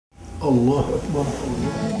Allah Akbar.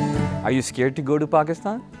 Are you scared to go to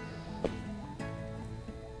Pakistan?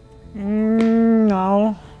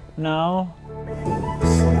 No, no.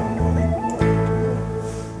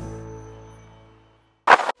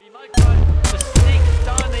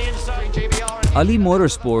 Ali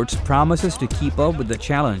Motorsports promises to keep up with the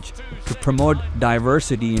challenge to promote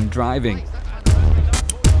diversity in driving.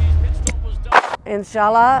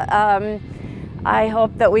 Inshallah, I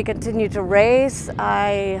hope that we continue to race.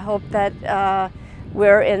 I hope that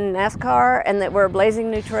we're in NASCAR and that we're blazing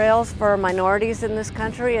new trails for minorities in this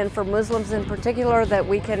country and for Muslims in particular, that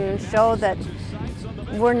we can show that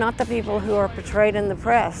we're not the people who are portrayed in the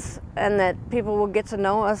press, and that people will get to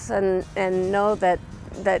know us and know that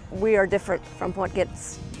we are different from what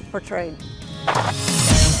gets portrayed.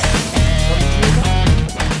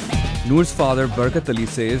 Noor's father, Barkat Ali,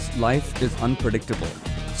 says life is unpredictable,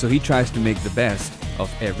 so he tries to make the best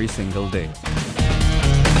of every single day.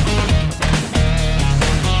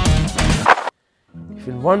 If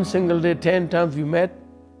in one single day 10 times we met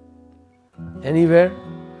anywhere,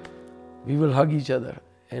 we will hug each other.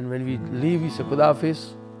 And when we leave, we say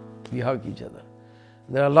Khudafis, we hug each other.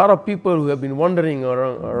 There are a lot of people who have been wandering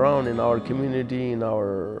around in our community, in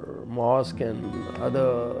our mosque and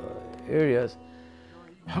other areas.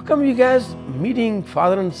 How come you guys meeting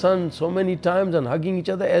father and son so many times and hugging each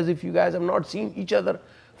other as if you guys have not seen each other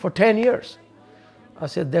for 10 years? I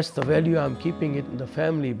said, that's the value I'm keeping it in the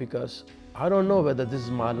family, because I don't know whether this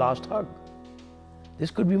is my last hug.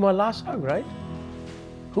 This could be my last hug, right?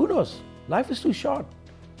 Who knows? Life is too short.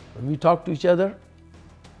 When we talk to each other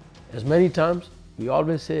as many times, we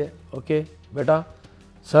always say, okay, beta,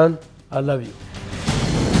 son, I love you.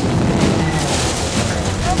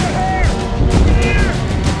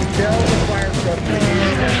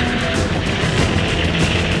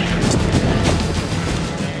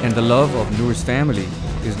 And the love of Noor's family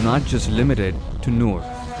is not just limited to Noor.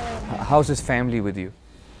 How's his family with you?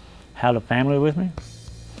 How the family with me?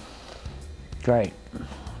 Great.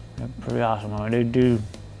 They're pretty awesome. I mean,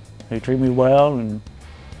 they treat me well, and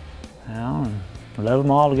you know, and I love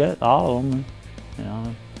them all together, all of them. You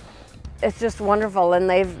know. It's just wonderful, and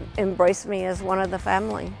they've embraced me as one of the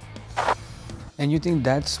family. And you think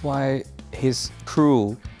that's why his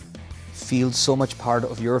crew feels so much part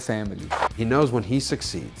of your family? He knows when he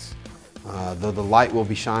succeeds, though the light will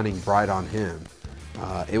be shining bright on him,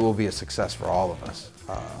 it will be a success for all of us.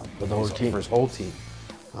 For the whole team. For his whole team.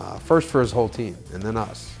 First for his whole team, and then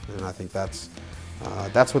us. And I think that's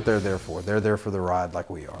what they're there for. They're there for the ride like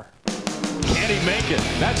we are. Can he make it?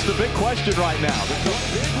 That's the big question right now.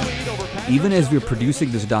 Even as we're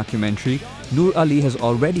producing this documentary, Nur Ali has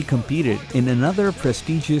already competed in another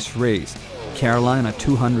prestigious race, Carolina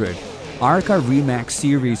 200, ARCA Remax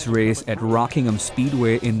Series race at Rockingham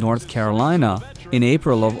Speedway in North Carolina in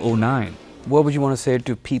April of '09. What would you want to say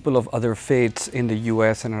to people of other faiths in the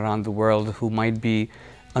US and around the world who might be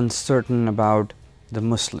uncertain about the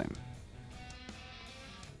Muslim?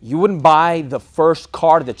 You wouldn't buy the first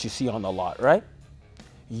car that you see on the lot, right?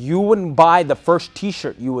 You wouldn't buy the first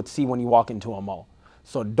t-shirt you would see when you walk into a mall.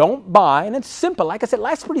 So don't buy, and it's simple. Like I said,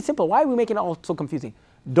 life's pretty simple. Why are we making it all so confusing?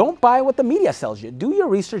 Don't buy what the media sells you. Do your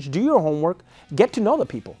research, do your homework, get to know the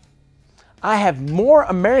people. I have more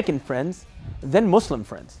American friends than Muslim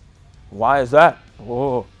friends. Why is that?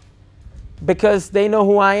 Whoa. Because they know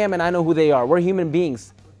who I am and I know who they are. We're human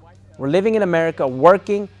beings. We're living in America,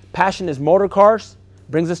 working. Passion is motor cars,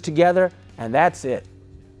 brings us together, and that's it.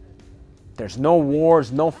 There's no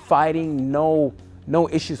wars, no fighting, no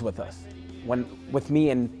issues with us. With me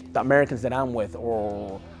and the Americans that I'm with,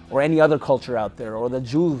 or any other culture out there, or the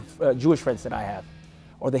Jewish friends that I have,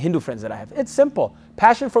 or the Hindu friends that I have. It's simple.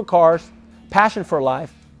 Passion for cars, passion for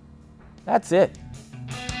life. That's it.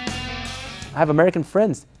 I have American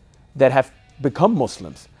friends that have become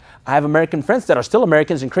Muslims. I have American friends that are still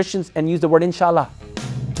Americans and Christians and use the word inshallah.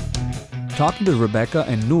 Talking to Rebecca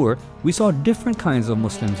and Noor, we saw different kinds of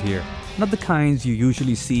Muslims here, not the kinds you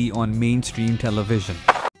usually see on mainstream television.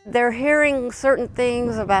 They're hearing certain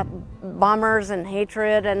things about bombers and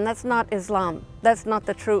hatred, and that's not Islam. That's not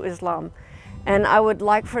the true Islam. And I would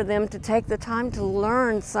like for them to take the time to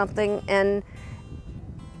learn something and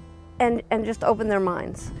just open their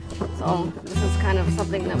minds. So this is kind of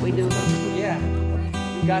something that we do. Yeah,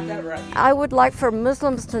 you got that right. I would like for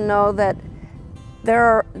Muslims to know that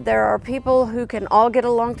there are people who can all get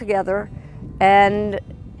along together and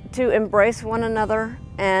to embrace one another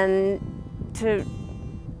and to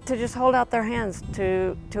just hold out their hands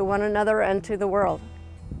to one another and to the world.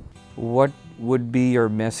 What would be your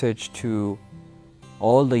message to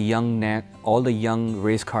all the young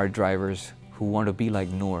race car drivers who want to be like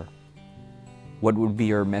Noor? what would be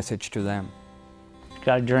your message to them? You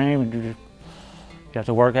got a dream, and you have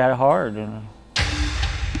to work at it hard. You know.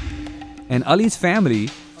 And Ali's family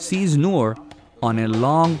sees Nur on a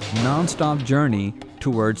long, non-stop journey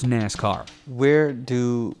towards NASCAR. Where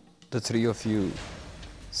do the three of you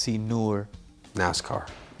see Nur? NASCAR,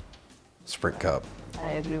 Sprint Cup,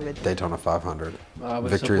 I agree with that. Daytona 500, I will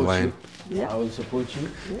Victory support Lane, you. Yeah. I will support you.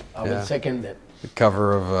 I will Yeah. second that. the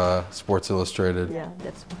cover of Sports Illustrated. Yeah,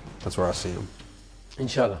 that's That's where I see him.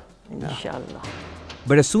 Inshallah. inshallah.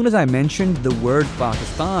 But as soon as I mentioned the word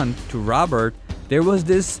Pakistan to Robert, there was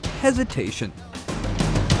this hesitation.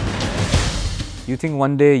 You think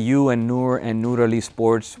one day you and Nur Ali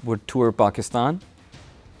Sports would tour Pakistan?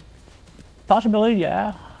 Possibility,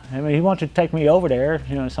 yeah. I mean, he wants to take me over there,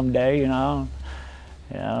 you know, someday, you know.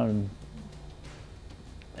 And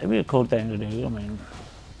it'd be a cool thing to do. I mean,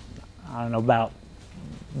 I don't know about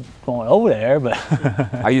going over there, but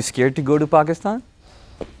Are you scared to go to Pakistan?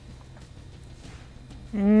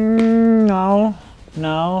 no,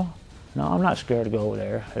 I'm not scared to go over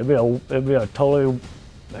there. It'd be a total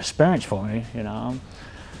experience for me, you know,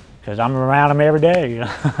 because I'm around them every day. You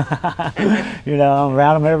know, you know, I'm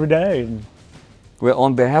around them every day. Well,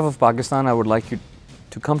 on behalf of Pakistan, I would like you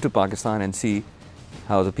to come to Pakistan and see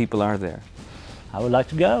how the people are there. I would like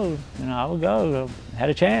to go. You know, I would go. Had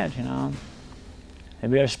a chance. You know,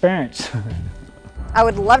 it'd be an experience. I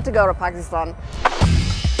would love to go to Pakistan.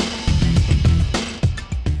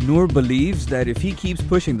 Nur believes that if he keeps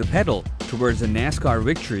pushing the pedal towards a NASCAR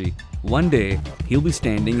victory, one day he'll be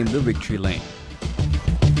standing in the victory lane.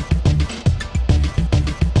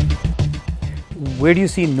 Where do you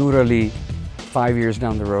see Nur Ali 5 years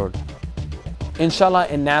down the road? Inshallah,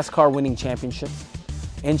 in NASCAR winning championships.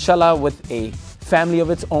 Inshallah, with a family of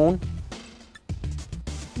its own.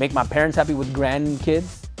 Make my parents happy with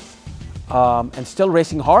grandkids. And still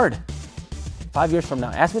racing hard 5 years from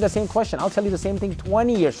now. Ask me the same question. I'll tell you the same thing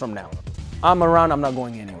 20 years from now. I'm around, I'm not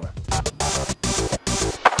going anywhere.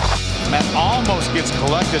 And that almost gets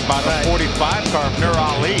collected by the 45 car of Nur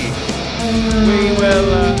Ali. We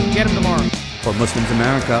will get him tomorrow. For Muslims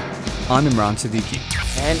America, I'm Imran Siddiqui.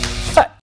 And